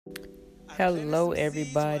Hello,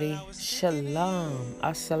 everybody. Shalom.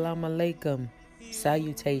 Assalamu alaikum.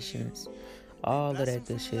 Salutations. All of that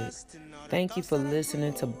good shit. Thank you for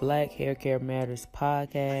listening to Black Hair Care Matters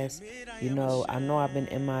podcast. I know I've been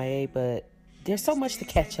MIA, but there's so much to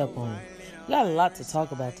catch up on. We got a lot to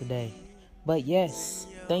talk about today. But yes,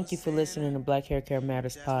 thank you for listening to Black Hair Care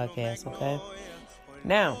Matters podcast, okay?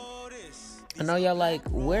 Now, I know y'all like,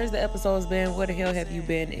 where's the episodes been? Where the hell have you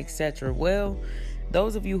been? Etc. Well,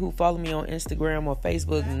 those of you who follow me on Instagram or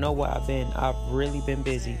Facebook know where I've been. I've really been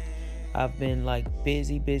busy. I've been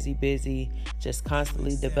busy, just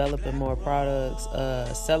constantly developing more products,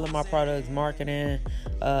 selling my products, marketing.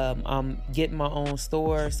 I'm getting my own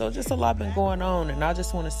store. So just a lot been going on. And I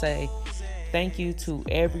just want to say thank you to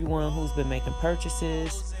everyone who's been making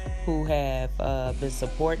purchases, who have been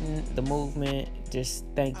supporting the movement. Just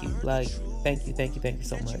thank you. Thank you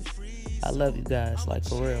so much. I love you guys,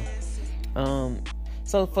 for real.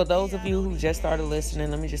 So for those of you who just started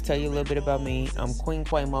listening, let me just tell you a little bit about me. I'm Queen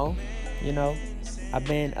Quamo. I've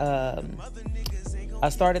been, I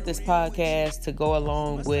started this podcast to go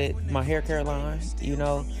along with my hair care line.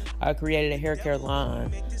 I created a hair care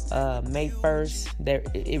line May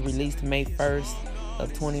 1st. It released May 1st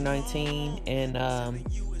of 2019. And,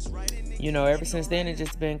 ever since then, it's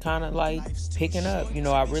just been kind of picking up.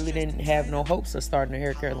 I really didn't have no hopes of starting a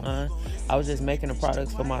hair care line. I was just making the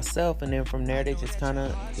products for myself. And then from there, they just kind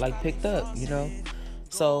of picked up,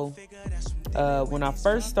 So when I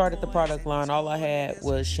first started the product line, all I had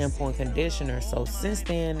was shampoo and conditioner. So since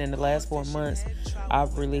then, in the last 4 months,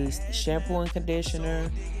 I've released shampoo and conditioner,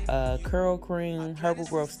 curl cream, herbal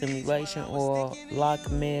growth stimulation oil,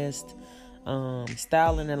 lock mist,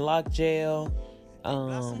 styling and lock gel,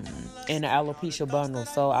 and the alopecia bundle.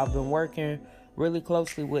 So I've been working really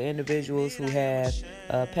closely with individuals who have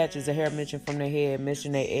patches of hair missing from their head,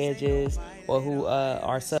 missing their edges, or who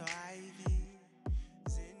are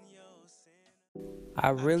I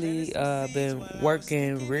really been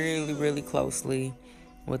working really closely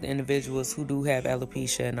with individuals who do have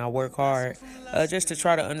alopecia, and I work hard just to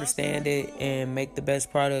try to understand it and make the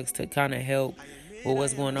best products to kind of help with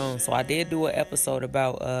what's going on. So I did do an episode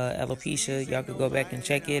about alopecia. Y'all could go back and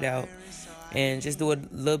check it out and just do a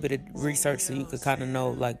little bit of research so you could kind of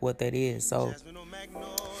know what that is. So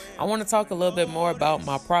I want to talk a little bit more about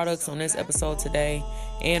my products on this episode today,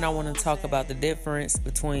 and I want to talk about the difference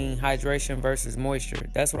between hydration versus moisture.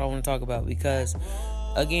 That's what I want to talk about because,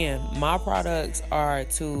 again, my products are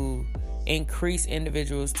to increase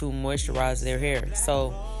individuals to moisturize their hair.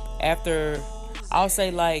 So after, I'll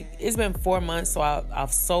say it's been 4 months, so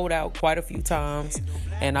I've sold out quite a few times,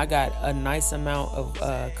 and I got a nice amount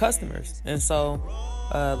of customers. And so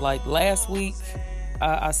last week,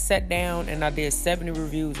 I sat down and I did 70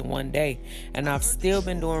 reviews in one day, and I've still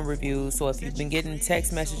been doing reviews. So if you've been getting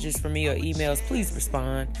text messages from me or emails, please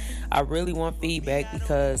respond. I really want feedback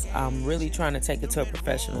because I'm really trying to take it to a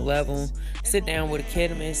professional level, sit down with a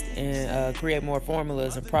chemist and create more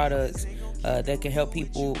formulas and products that can help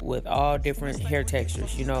people with all different hair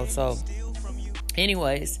textures, So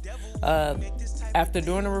anyways, after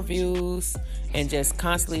doing the reviews and just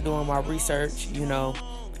constantly doing my research,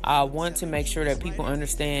 I want to make sure that people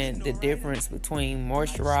understand the difference between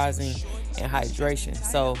moisturizing and hydration.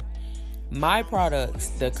 So my products,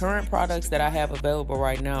 the current products that I have available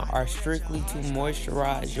right now, are strictly to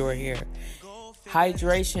moisturize your hair.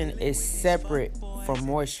 Hydration is separate from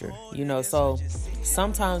moisture, so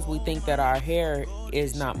sometimes we think that our hair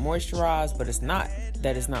is not moisturized, but it's not.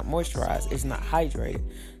 That it's not moisturized, it's not hydrated.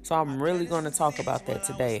 So I'm really going to talk about that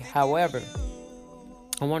today. However,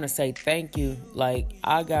 I want to say thank you.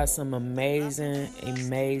 I got some amazing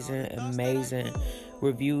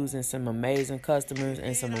reviews and some amazing customers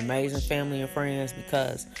and some amazing family and friends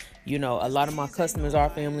because, a lot of my customers are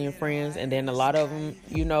family and friends, and then a lot of them,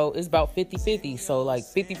 it's about 50-50. So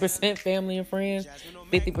 50% family and friends,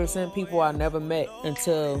 50% people I never met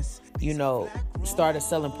until, started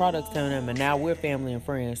selling products to them, and now we're family and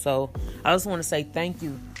friends. So I just want to say thank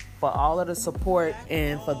you for all of the support,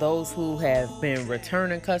 and for those who have been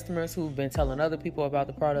returning customers who've been telling other people about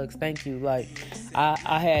the products. Thank you. I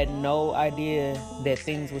had no idea that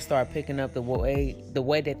things would start picking up the way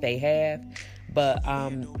that they have. But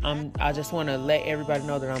I just want to let everybody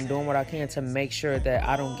know that I'm doing what I can to make sure that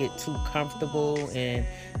I don't get too comfortable and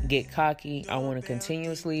get cocky. I want to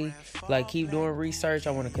continuously keep doing research.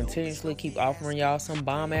 I want to continuously keep offering y'all some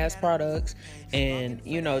bomb ass products, and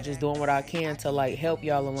just doing what I can to help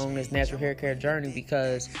y'all along this natural hair care journey,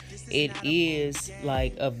 because it is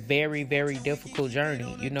a very, very difficult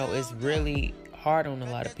journey. It's really hard on a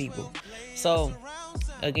lot of people. So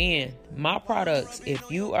again, my products, if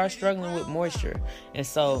you are struggling with moisture, and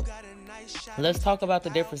so let's talk about the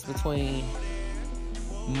difference between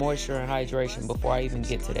moisture and hydration before I even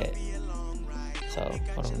get to that. So,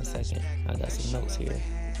 hold on a second. I got some notes here.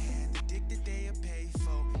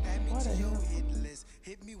 What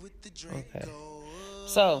the hell? Okay.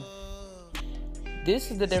 So,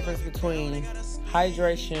 this is the difference between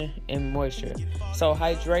hydration and moisture. So,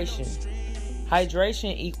 hydration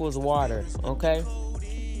equals water, okay?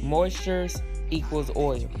 Moisture equals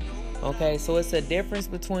oil, okay? So, it's a difference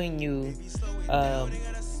between you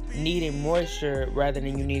needing moisture rather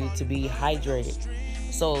than you needing to be hydrated.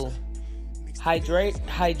 So,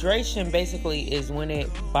 hydration basically is when it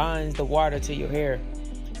binds the water to your hair,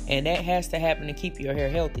 and that has to happen to keep your hair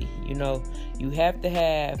healthy. You know, you have to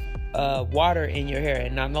have water in your hair,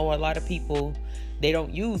 and I know a lot of people, they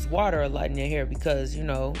don't use water a lot in their hair because, you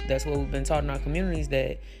know, that's what we've been taught in our communities,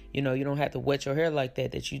 that, you know, you don't have to wet your hair like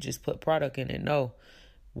that you just put product in it. No,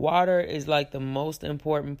 water is like the most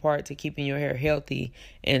important part to keeping your hair healthy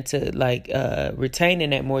and to like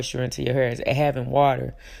retaining that moisture into your hair, is having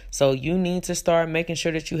water. So you need to start making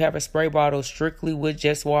sure that you have a spray bottle strictly with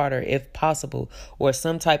just water if possible, or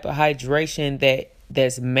some type of hydration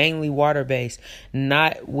that's mainly water based,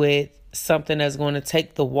 not with something that's going to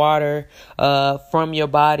take the water from your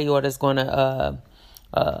body, or that's going to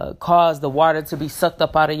cause the water to be sucked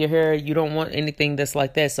up out of your hair. You don't want anything that's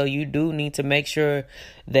like that. So you do need to make sure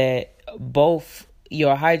that both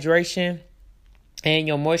your hydration and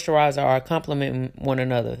your moisturizer are complementing one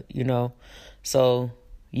another, you know. So,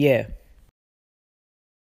 yeah.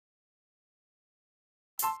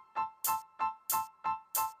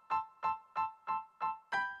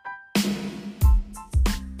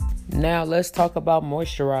 Now let's talk about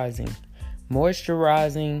moisturizing.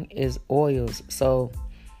 Moisturizing is oils. So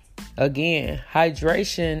again,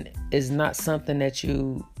 hydration is not something that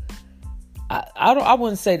I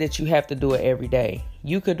wouldn't say that you have to do it every day.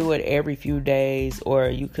 You could do it every few days, or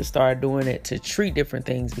you could start doing it to treat different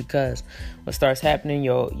things, because what starts happening,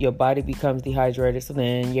 your body becomes dehydrated, so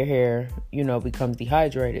then your hair, you know, becomes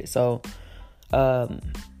dehydrated. So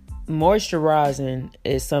moisturizing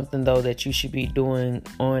is something though that you should be doing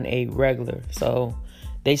on a regular. So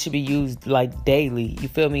they should be used like daily. You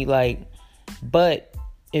feel me? Like, but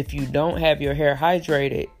if you don't have your hair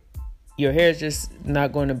hydrated, your hair is just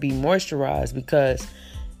not going to be moisturized, because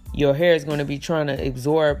your hair is going to be trying to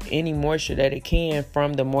absorb any moisture that it can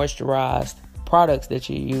from the moisturized products that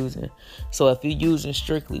you're using. So if you're using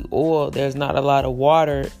strictly oil, there's not a lot of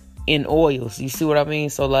water in oils. You see what I mean?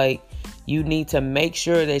 So like, you need to make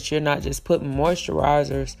sure that you're not just putting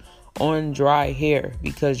moisturizers on dry hair,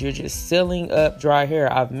 because you're just sealing up dry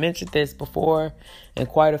hair. I've mentioned this before in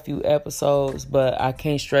quite a few episodes, but I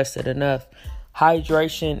can't stress it enough.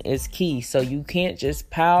 Hydration is key. So you can't just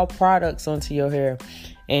pile products onto your hair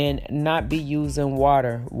and not be using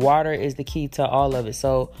water. Water is the key to all of it.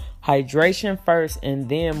 So hydration first and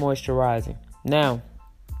then moisturizing. Now,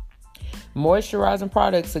 moisturizing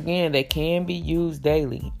products, again, they can be used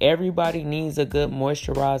daily. Everybody needs a good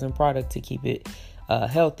moisturizing product to keep it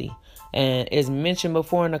healthy. And as mentioned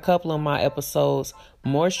before in a couple of my episodes,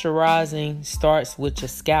 moisturizing starts with your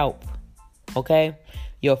scalp. Okay?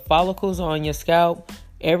 Your follicles on your scalp,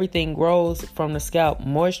 everything grows from the scalp.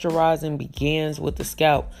 Moisturizing begins with the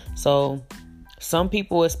scalp. So some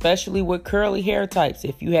people, especially with curly hair types,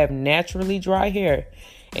 if you have naturally dry hair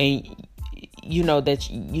and you know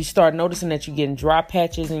that you start noticing that you're getting dry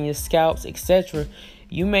patches in your scalps, etc.,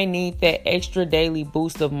 you may need that extra daily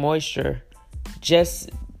boost of moisture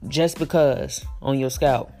just because on your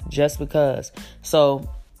scalp, just because. So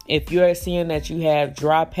if you're seeing that you have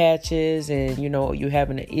dry patches and, you know, you're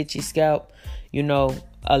having an itchy scalp, you know,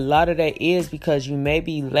 a lot of that is because you may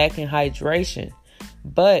be lacking hydration.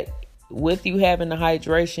 But with you having the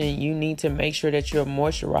hydration, you need to make sure that you're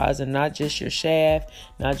moisturizing not just your shaft,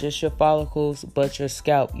 not just your follicles, but your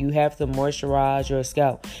scalp. You have to moisturize your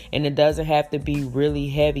scalp. And it doesn't have to be really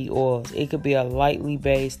heavy oils. It could be a lightly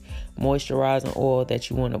based moisturizing oil that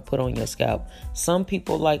you want to put on your scalp. Some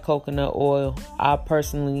people like coconut oil. I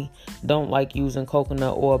personally don't like using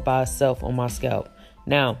coconut oil by itself on my scalp.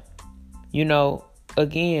 Now, you know,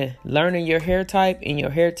 again, learning your hair type and your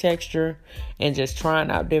hair texture and just trying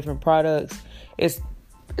out different products, it's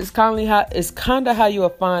kind of how you will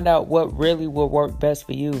find out what really will work best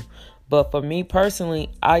for you. But for me personally,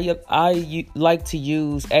 I like to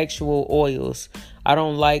use actual oils. I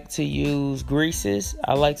don't like to use greases.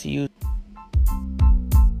 I like to use...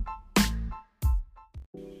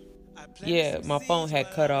 Yeah, my phone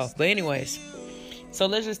had cut off. But anyways, so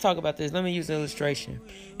let's just talk about this. Let me use an illustration.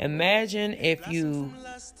 Imagine if you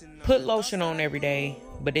put lotion on every day,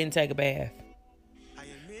 but didn't take a bath.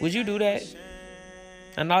 Would you do that?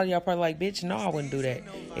 And all y'all probably like, bitch, no, I wouldn't do that.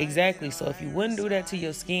 Exactly. So if you wouldn't do that to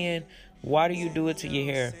your skin, why do you do it to your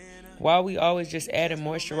hair? Why are we always just adding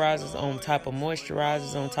moisturizers on top of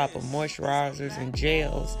moisturizers on top of moisturizers and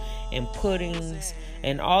gels and puddings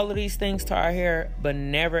and all of these things to our hair, but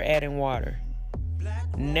never adding water?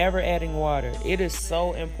 Never adding water. It is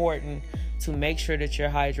so important to make sure that you're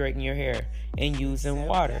hydrating your hair and using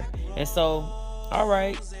water. And so, all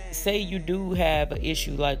right, say you do have an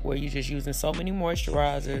issue like where you're just using so many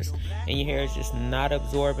moisturizers and your hair is just not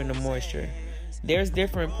absorbing the moisture. There's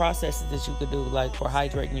different processes that you could do, like for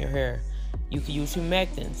hydrating your hair. You can use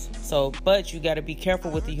humectants. So, but you got to be careful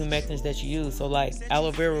with the humectants that you use. So, like aloe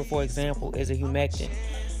vera, for example, is a humectant.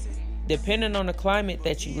 Depending on the climate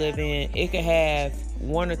that you live in, it could have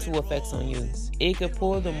one or two effects on you. It could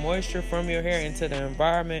pull the moisture from your hair into the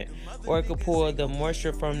environment, or it could pull the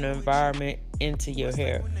moisture from the environment into your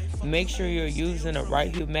hair. Make sure you're using the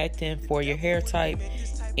right humectant for your hair type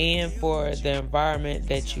and for the environment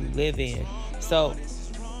that you live in. So,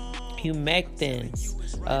 humectants,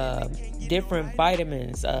 different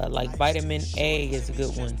vitamins, like vitamin A is a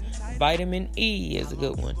good one. Vitamin E is a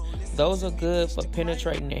good one. Those are good for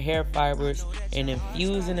penetrating the hair fibers and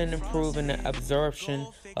infusing and improving the absorption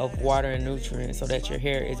of water and nutrients so that your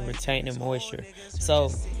hair is retaining moisture.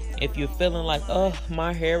 So if you're feeling like, oh,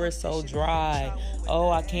 my hair is so dry, oh,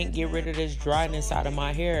 I can't get rid of this dryness out of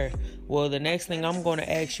my hair, well, the next thing I'm going to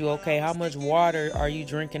ask you, okay, how much water are you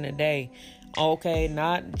drinking a day? Okay,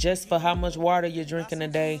 not just for how much water you're drinking a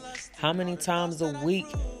day. How many times a week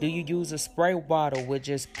do you use a spray bottle with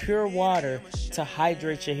just pure water to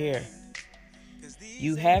hydrate your hair?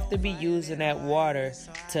 You have to be using that water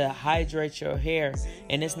to hydrate your hair.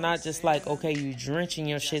 And it's not just like, okay, you drenching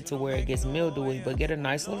your shit to where it gets mildewy, but get a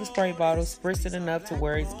nice little spray bottle, spritz it enough to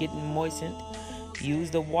where it's getting moistened.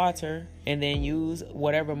 Use the water and then use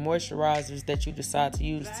whatever moisturizers that you decide to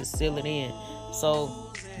use to seal it in.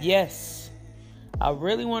 So, yes. I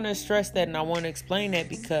really want to stress that, and I want to explain that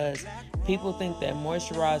because people think that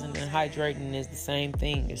moisturizing and hydrating is the same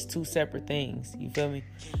thing. It's two separate things. You feel me?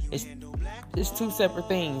 It's two separate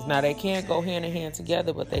things. Now, they can't go hand in hand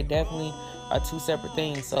together, but they definitely are two separate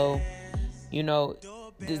things. So, you know,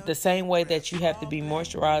 the same way that you have to be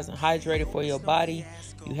moisturized and hydrated for your body,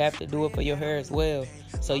 you have to do it for your hair as well.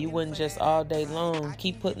 So you wouldn't just all day long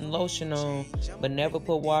keep putting lotion on but never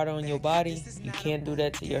put water on your body. You can't do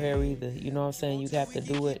that to your hair either. You know what I'm saying? You have to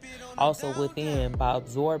do it also within by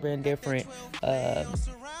absorbing different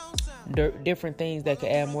things that can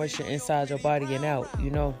add moisture inside your body and out,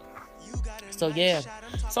 you know. So yeah,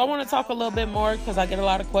 so I want to talk a little bit more because I get a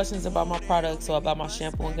lot of questions about my products, so about my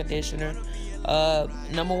shampoo and conditioner.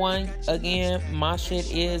 Number one, again, my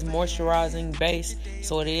shit is moisturizing based,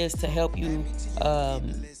 so it is to help you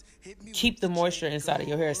keep the moisture inside of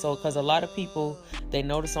your hair. So because a lot of people, they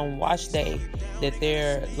notice on wash day that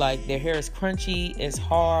their hair is crunchy, it's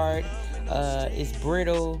hard, it's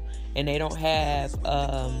brittle, and they don't have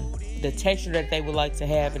the texture that they would like to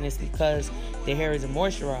have, and it's because their hair isn't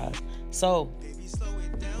moisturized. So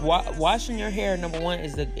washing your hair, number one,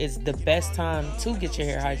 is the best time to get your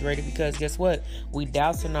hair hydrated, because guess what? We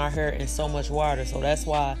dousing our hair in so much water. So that's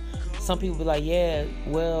why some people be like, yeah,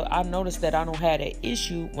 well, I noticed that I don't have an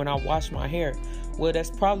issue when I wash my hair. Well,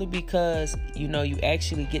 that's probably because, you know, you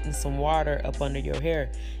actually getting some water up under your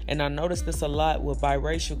hair. And I noticed this a lot with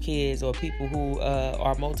biracial kids or people who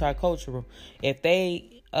are multicultural. If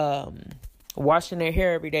they washing their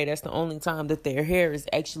hair every day, that's the only time that their hair is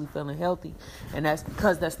actually feeling healthy, and that's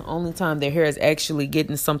because that's the only time their hair is actually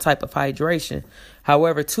getting some type of hydration.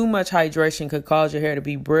 However, too much hydration could cause your hair to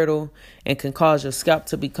be brittle and can cause your scalp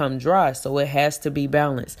to become dry, so it has to be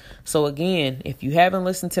balanced. So again, if you haven't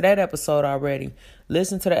listened to that episode already,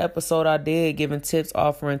 listen to the episode I did giving tips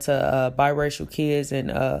offering to biracial kids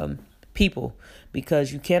and people,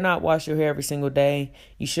 because you cannot wash your hair every single day.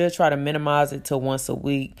 You should try to minimize it to once a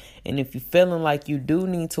week. And if you're feeling like you do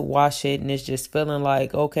need to wash it and it's just feeling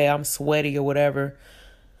like, okay, I'm sweaty or whatever,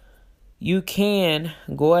 you can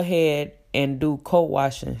go ahead and do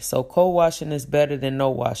co-washing. So co-washing is better than no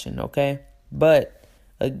washing, okay? But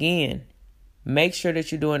again, make sure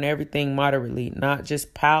that you're doing everything moderately, not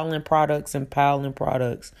just piling products.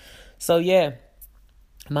 So yeah,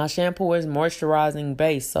 my shampoo is moisturizing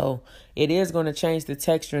base, so it is going to change the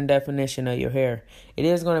texture and definition of your hair. It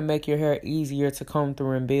is going to make your hair easier to comb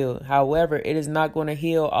through and build. However, it is not going to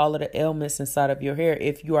heal all of the ailments inside of your hair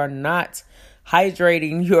if you are not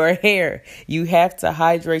hydrating your hair. You have to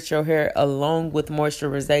hydrate your hair along with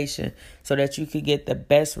moisturization so that you can get the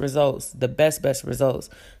best results, the best results.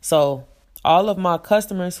 So all of my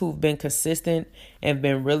customers who've been consistent and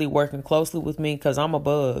been really working closely with me, because I'm a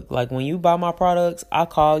bug. Like, when you buy my products, I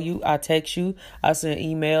call you, I text you, I send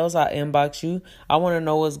emails, I inbox you. I want to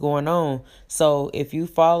know what's going on. So if you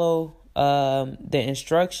follow the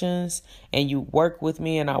instructions and you work with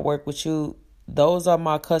me and I work with you, those are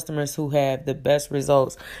my customers who have the best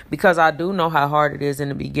results, because I do know how hard it is in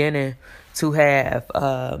the beginning to have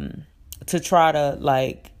to try to,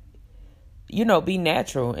 like, be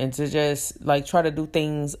natural and to just like try to do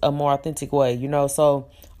things a more authentic way, So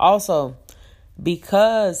also,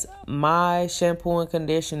 because my shampoo and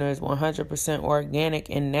conditioner is 100% organic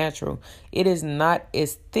and natural, it is not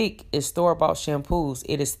as thick as store-bought shampoos.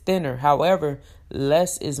 It is thinner. However,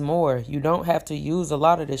 less is more. You don't have to use a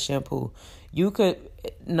lot of this shampoo.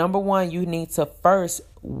 Number one, you need to first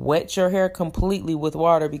wet your hair completely with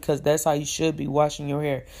water, because that's how you should be washing your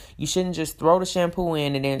hair. You shouldn't just throw the shampoo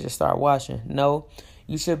in and then just start washing. No,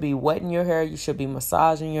 you should be wetting your hair. You should be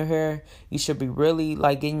massaging your hair. You should be really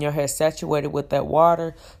like getting your hair saturated with that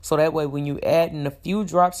water. So that way, when you add in a few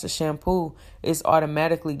drops of shampoo, it's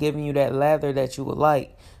automatically giving you that lather that you would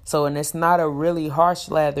like. So, and it's not a really harsh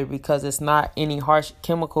lather, because it's not any harsh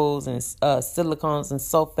chemicals and silicones and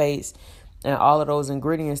sulfates and all of those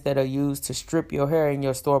ingredients that are used to strip your hair in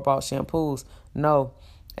your store-bought shampoos. No,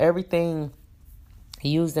 everything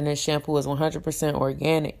used in this shampoo is 100%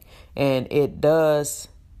 organic, and it does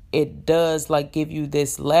like give you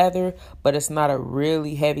this lather, but it's not a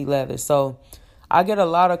really heavy lather. So I get a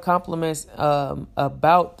lot of compliments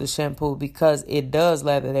about the shampoo because it does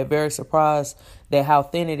lather. They're very surprised that how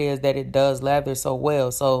thin it is, that it does lather so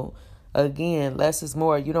well. So again, less is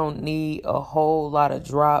more. You don't need a whole lot of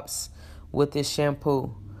drops with this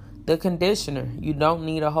shampoo. The conditioner, you don't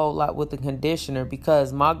need a whole lot with the conditioner,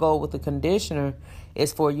 because my goal with the conditioner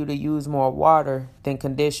is for you to use more water than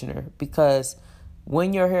conditioner, because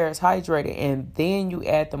when your hair is hydrated and then you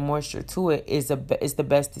add the moisture to it, is the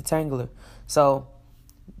best detangler. So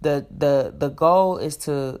the goal is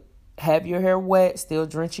to have your hair wet, still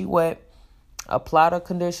drenchy wet, apply the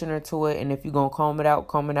conditioner to it, and if you're gonna comb it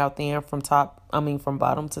out then from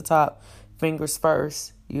bottom to top, fingers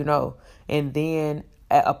first, and then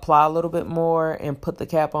apply a little bit more and put the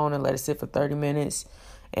cap on and let it sit for 30 minutes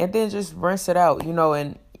and then just rinse it out,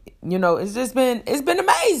 and it's been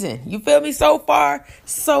amazing. You feel me? So far,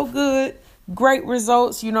 so good. Great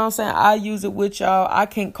results. You know what I'm saying? I use it with y'all. I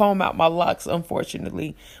can't comb out my locks,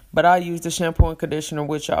 unfortunately, but I use the shampoo and conditioner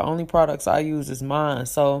with y'all. Only products I use is mine.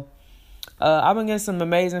 So I've been getting some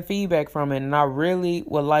amazing feedback from it, and I really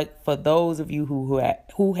would like for those of you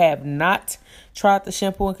who have not tried the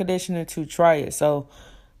shampoo and conditioner to try it. So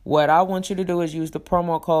what I want you to do is use the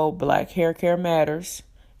promo code Black Hair Care Matters,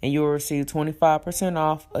 and you will receive 25%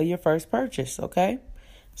 off of your first purchase. Okay,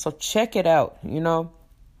 so check it out.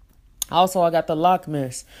 Also, I got the lock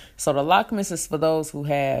mist. So the lock mist is for those who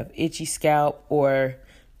have itchy scalp, or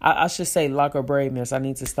I should say lock or braid mist. I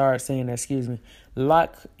need to start saying that, excuse me.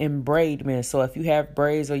 Lock and braid mist. So if you have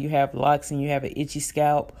braids or you have locks and you have an itchy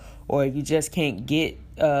scalp, or you just can't get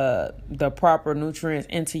the proper nutrients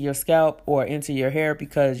into your scalp or into your hair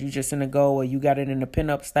because you just in a go, or you got it in a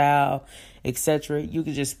pinup style, etc., you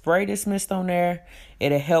can just spray this mist on there.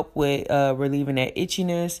 It'll help with relieving that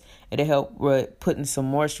itchiness. It'll help with putting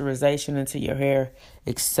some moisturization into your hair,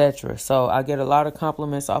 etc. So I get a lot of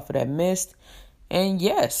compliments off of that mist. And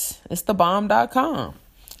yes, it's thebomb.com.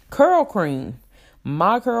 Curl cream.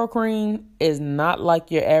 My curl cream is not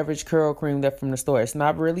like your average curl cream that's from the store. It's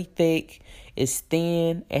not really thick. It's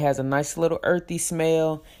thin. It has a nice little earthy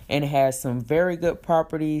smell, and it has some very good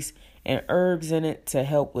properties and herbs in it to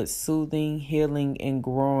help with soothing, healing, and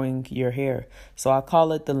growing your hair. So I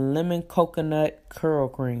call it the lemon coconut curl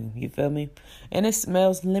cream. You feel me? And it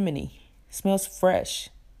smells lemony. It smells fresh.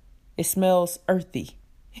 It smells earthy.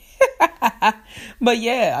 But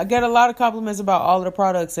yeah, I get a lot of compliments about all of the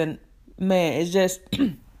products, and man, it's just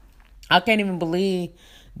I can't even believe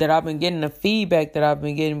that I've been getting the feedback that I've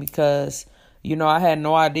been getting, because I had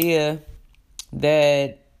no idea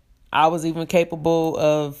that I was even capable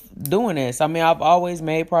of doing this. I mean, I've always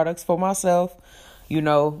made products for myself,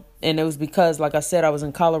 and it was because, like I said, I was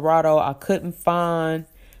in Colorado. I couldn't find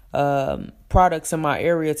products in my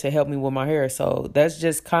area to help me with my hair. So that's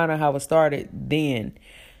just kind of how it started then.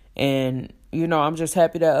 And, I'm just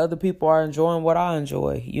happy that other people are enjoying what I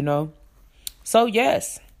enjoy, So,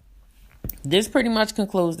 yes, this pretty much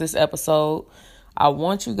concludes this episode. I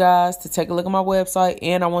want you guys to take a look at my website,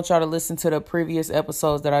 and I want y'all to listen to the previous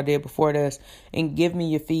episodes that I did before this and give me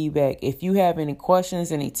your feedback. If you have any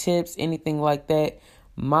questions, any tips, anything like that,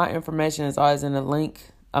 my information is always in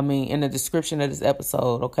the description of this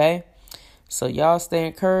episode, okay? So y'all stay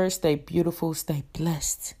encouraged, stay beautiful, stay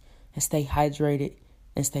blessed, and stay hydrated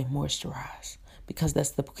and stay moisturized. Because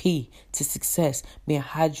that's the key to success, being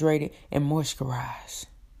hydrated and moisturized.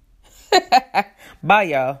 Bye,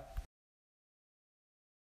 y'all.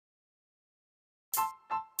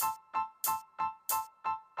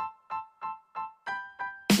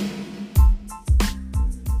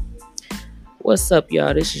 What's up,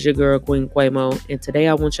 y'all? This is your girl, Queen Quamo, and today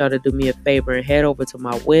I want y'all to do me a favor and head over to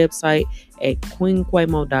my website at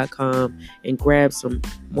queenquamo.com and grab some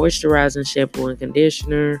moisturizing shampoo and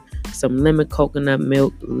conditioner, some lemon coconut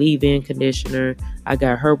milk leave-in conditioner. I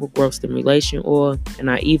got herbal growth stimulation oil,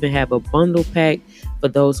 and I even have a bundle pack for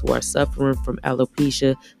those who are suffering from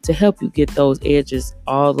alopecia to help you get those edges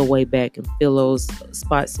all the way back and fill those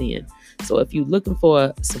spots in. So if you're looking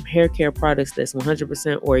for some hair care products that's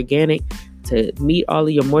 100% organic to meet all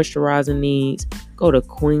of your moisturizing needs, go to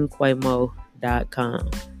queenquamo.com.